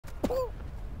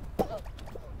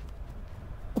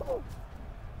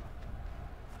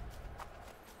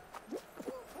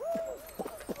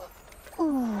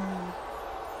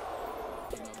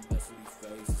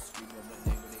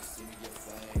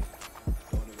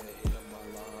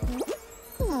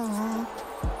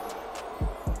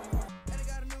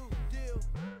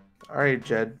Alright,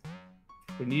 Jed.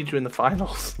 We need you in the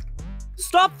finals.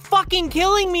 Stop fucking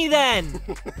killing me then!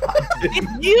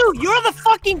 It's you! You're the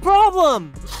fucking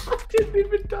problem! I didn't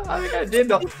even die. I think I did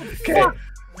know. Okay.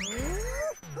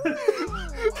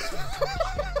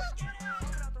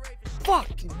 Fuck!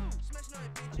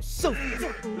 So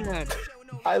fucking mad.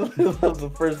 I love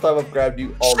the first time I've grabbed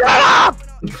you all. Shut up!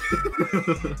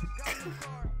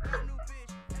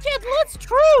 Jed, let's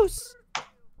truce!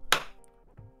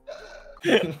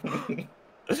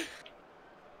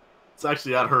 It's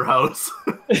actually at her house.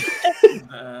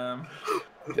 Damn.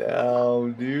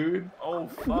 Damn, dude. Oh,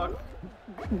 fuck.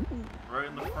 Right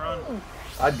in the front.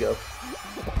 I'd go.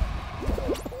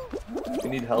 If you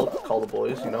need help, call the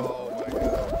boys, you know? Oh my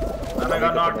god. And I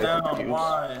got knocked down.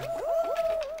 Why?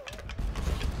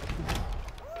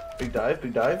 Big dive,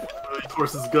 big dive.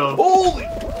 Horses go. Holy!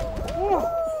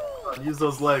 Use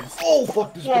those legs. Oh,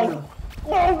 fuck this dude.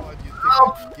 God, you think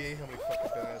I'm gay? How many fucking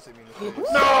bananas hit me in the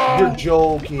face? No! You're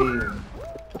joking.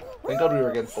 Thank God we were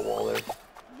against the wall there.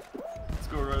 Let's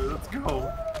go, Riley. Let's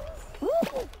go.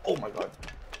 Oh my god.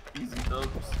 Easy dubs.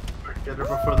 Get her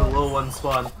before the little ones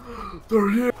spawn. They're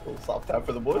here. A little soft tap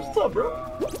for the boys. What's up, bro?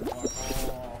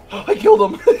 I killed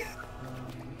him.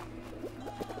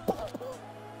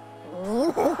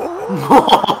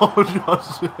 Oh,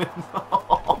 Josh.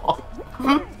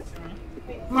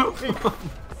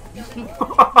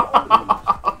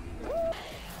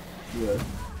 Yeah.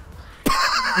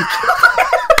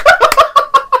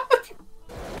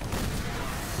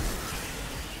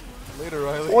 Later,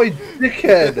 Riley. Oi,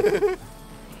 dickhead.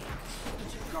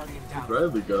 Where'd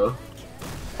Riley go?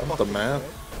 I'm the man.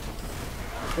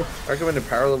 I recommended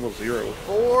power level 0.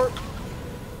 4.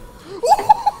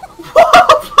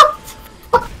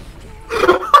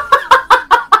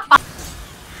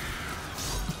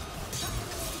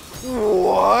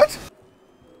 What?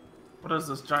 What is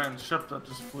this giant ship that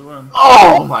just flew in?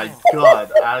 Oh my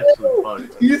god, actually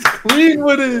fucked. He's clean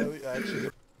with it. Riley, actually.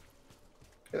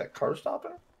 Hey, that car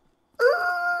stopping?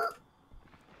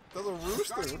 That's a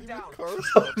rooster. What do you mean car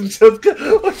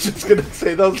I'm just gonna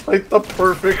say that was like the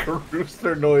perfect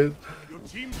rooster noise.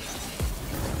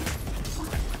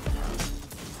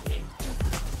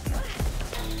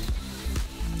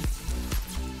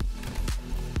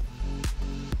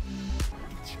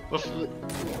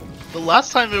 The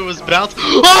last time it was bounced.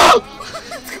 Oh!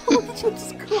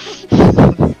 Just go.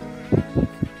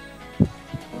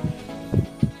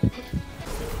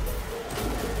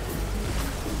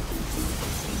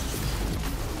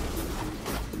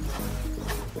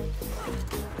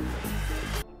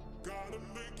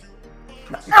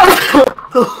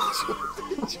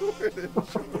 Jordan,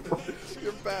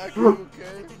 you're back, you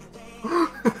okay?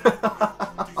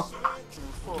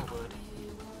 Forward,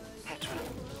 Petra.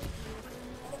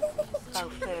 How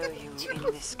fare you in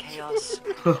this chaos?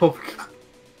 Oh god.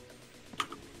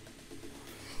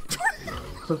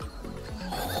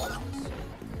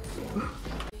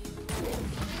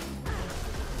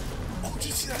 Oh, did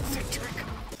you see that sick trick?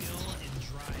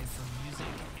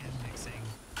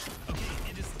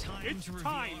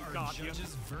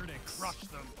 Judges' verdicts. Crush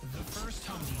them. The first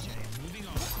home DJ moving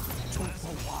on. 2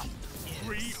 for 1.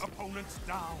 3 opponents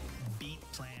down. Beat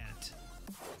plant.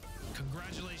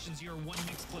 Congratulations, you're 1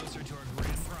 mix closer to our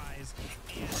grand prize.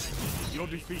 And you're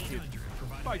defeated.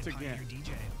 Fight again. Your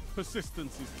DJ.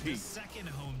 Persistence is key. The second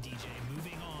home DJ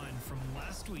moving on from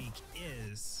last week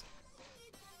is.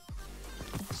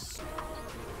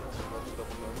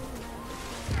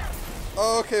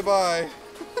 Okay, bye.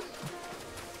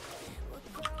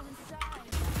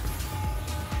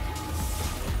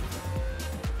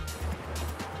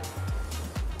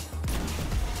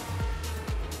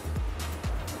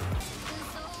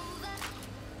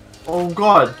 Oh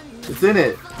god, it's in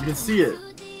it. You can see it.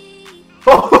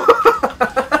 Oh.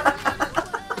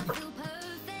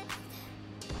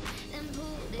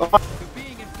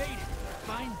 Being invaded.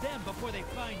 Find them before they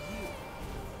find you.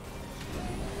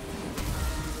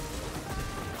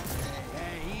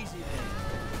 Hey, easy there.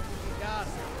 You got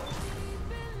it.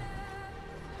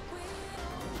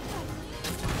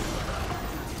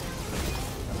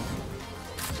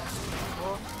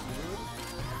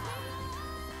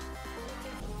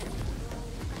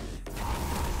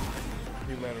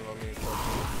 You landed on me.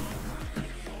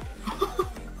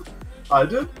 I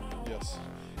did? Yes.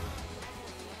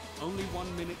 Only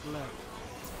 1 minute left.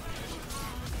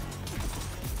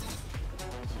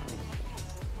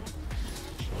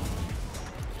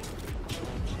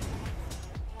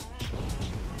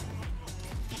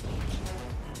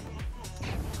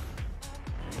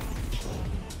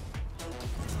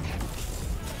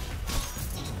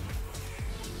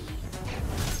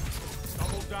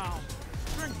 Double down.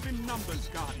 Strength in numbers,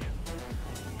 Guardian.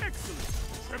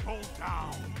 Excellent. Triple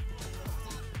down.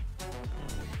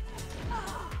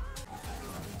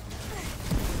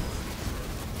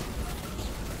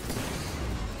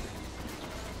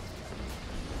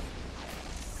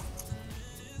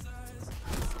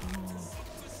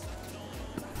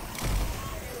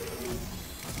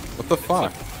 What the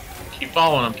fuck? Keep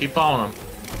following him. Keep following him.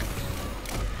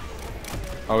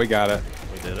 Oh, we got it.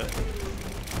 We did it.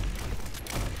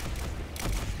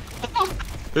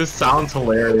 This sounds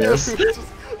hilarious. Everyone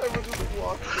just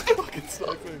walked fucking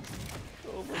sniping.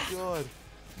 Oh my god.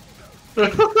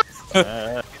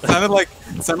 It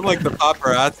sounded like the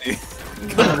paparazzi.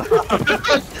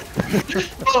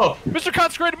 Oh, Mr.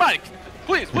 Consecrated Mike!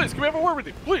 Please, can we have a word with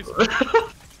you? Please!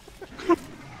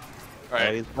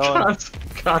 Alright.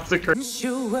 consecrate.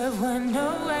 You went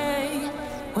away,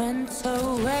 went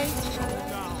away.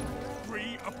 Down.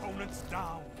 3 opponents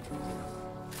down.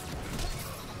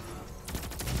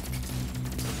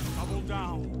 Double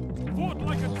down. Fought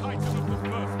like a titan of the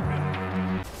first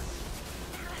pillar.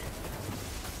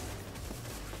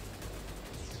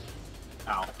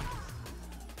 Ow.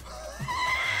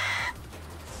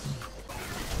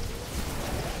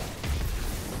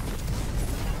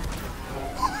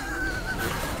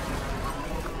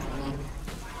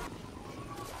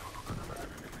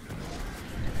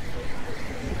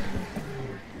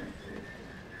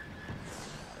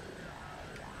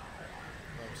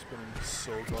 I'm spinning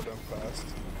so goddamn fast.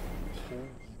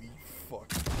 Holy fuck.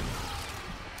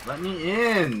 Let me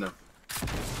in.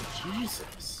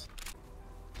 Jesus.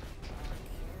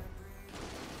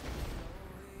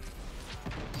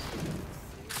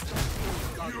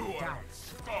 You are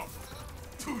stuffed.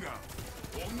 2 down.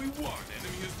 Only 1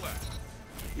 enemy is left.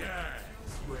 Yes,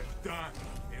 we're done.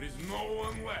 There is no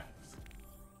one left.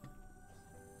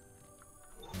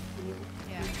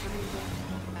 Yeah.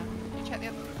 You check the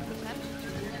other pen?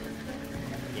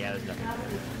 Yeah, it was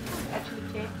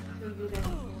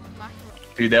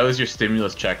Dude, that was your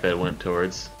stimulus check that went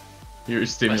towards. Your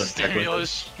stimulus check.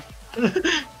 Stimulus.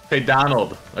 Hey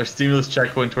Donald, our stimulus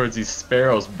check went towards these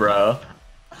sparrows, bro.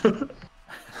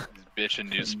 Bitchin'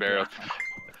 new sparrow.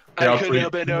 Yeah, I couldn't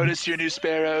help but notice your new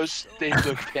sparrows. They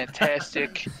look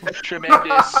fantastic.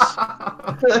 Tremendous.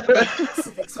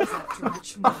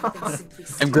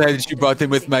 I'm glad that you brought them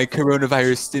with my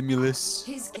coronavirus stimulus.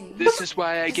 This is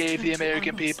why I gave the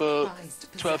American people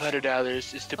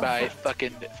 $1,200 is to buy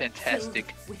fucking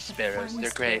fantastic sparrows. They're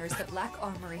great.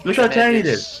 Look how tiny it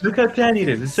is. Look how tiny it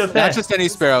is. It's so fast. Not just any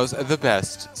sparrows, the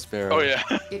best sparrow. Oh yeah.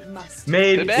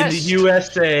 Made in the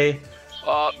USA.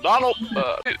 Donald,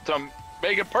 to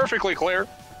make it perfectly clear,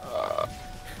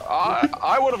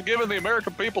 I would have given the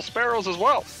American people sparrows as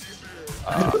well.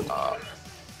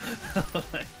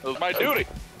 It was my duty.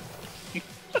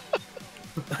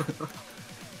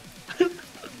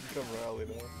 Come rally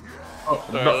now.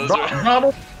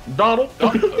 Donald.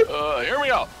 Hear me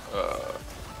out.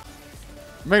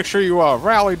 Make sure you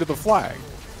rally to the flag.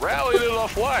 Rally to the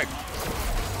flag.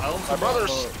 My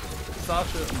brother's.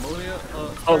 Sasha, Monia,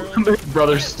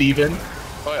 Brother Steven.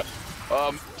 Oh yeah.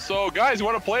 So guys, you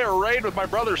want to play a raid with my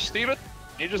brother Steven?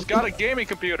 He just got a gaming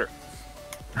computer.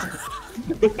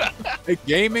 A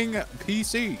gaming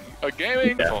PC. A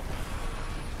gaming. Yeah.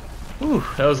 Ooh,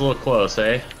 that was a little close,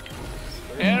 eh?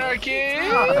 Anarchy.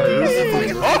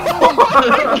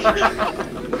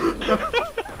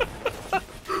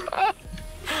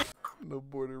 No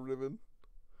border ribbon.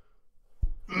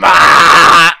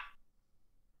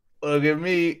 Look at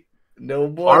me. No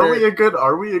border.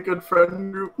 Are we a good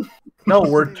friend group? No,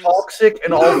 we're toxic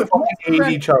and all fucking hate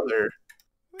each other.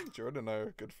 I think Jordan and I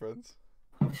are good friends.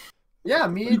 Yeah,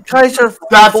 me. You guys are.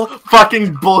 That's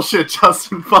fucking bullshit,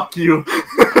 Justin. Fuck you.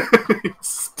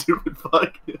 Stupid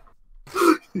fuck.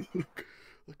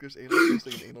 Look, there's anal, like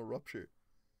an anal rupture.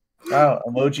 Oh,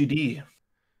 emoji D.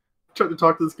 Tried to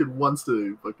talk to this kid once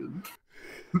to fucking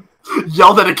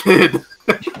yelled at a kid.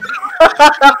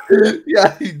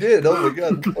 Yeah, he did. Oh my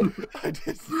god. I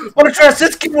did. What a trash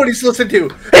this kid what he's listening to.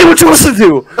 Hey, what you listen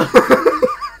to?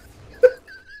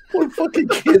 What fucking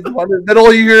kid? Then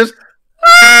all you hear is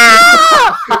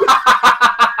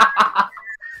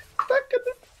that could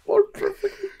have more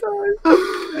perfectly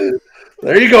timed.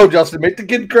 There you go, Justin. Make the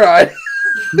kid cry.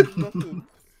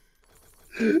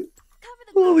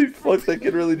 Holy fuck, that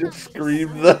kid really just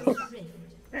screamed though.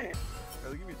 Hey,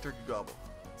 give me a turkey gobble.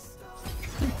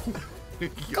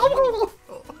 Gobble.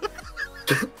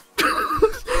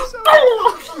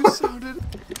 You sounded.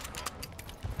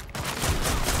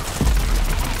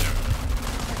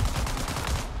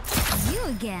 You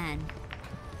again.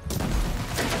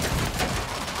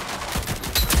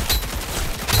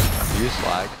 Use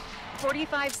lag.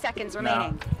 45 seconds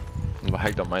remaining. I'm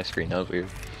hyped on my screen. That was weird.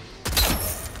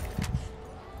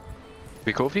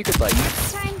 Be cool if you could like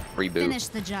reboot. Finish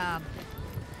the job.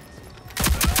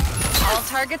 All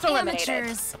targets eliminated.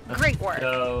 Amateurs. Great work.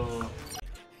 Go.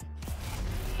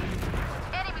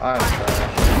 I'm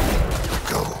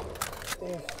Go.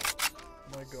 Oh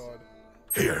my god.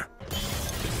 Here.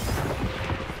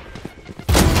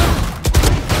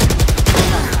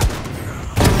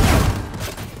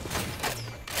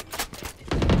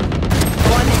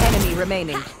 One enemy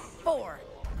remaining. 4.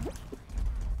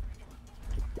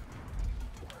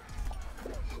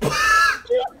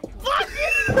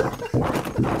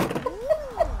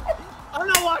 I'm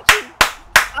not watching.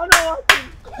 I'm not watching.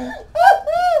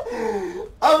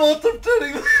 I'm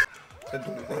ultimating.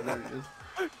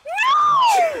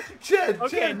 Jed,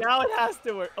 Okay, Jed. now it has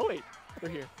to work. Oh wait, we're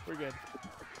here. We're good.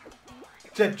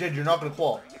 Jed, you're not gonna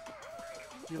qual.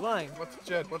 You're lying. What's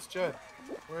Jed? What's Jed?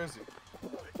 Where is he?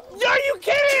 Are you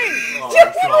kidding? Oh,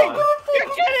 You're kidding! God. You're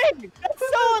kidding! That's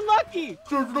so unlucky!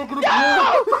 Jed's not gonna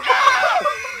No!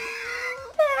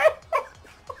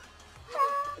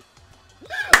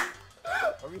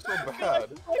 Are we so bad?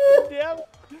 Damn it.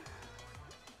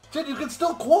 Jed, you can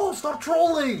still qual. Stop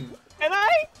trolling. Can I?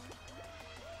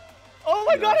 Oh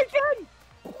my god, I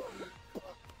can!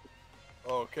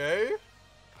 Okay.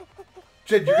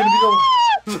 Jed, you're gonna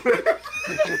be the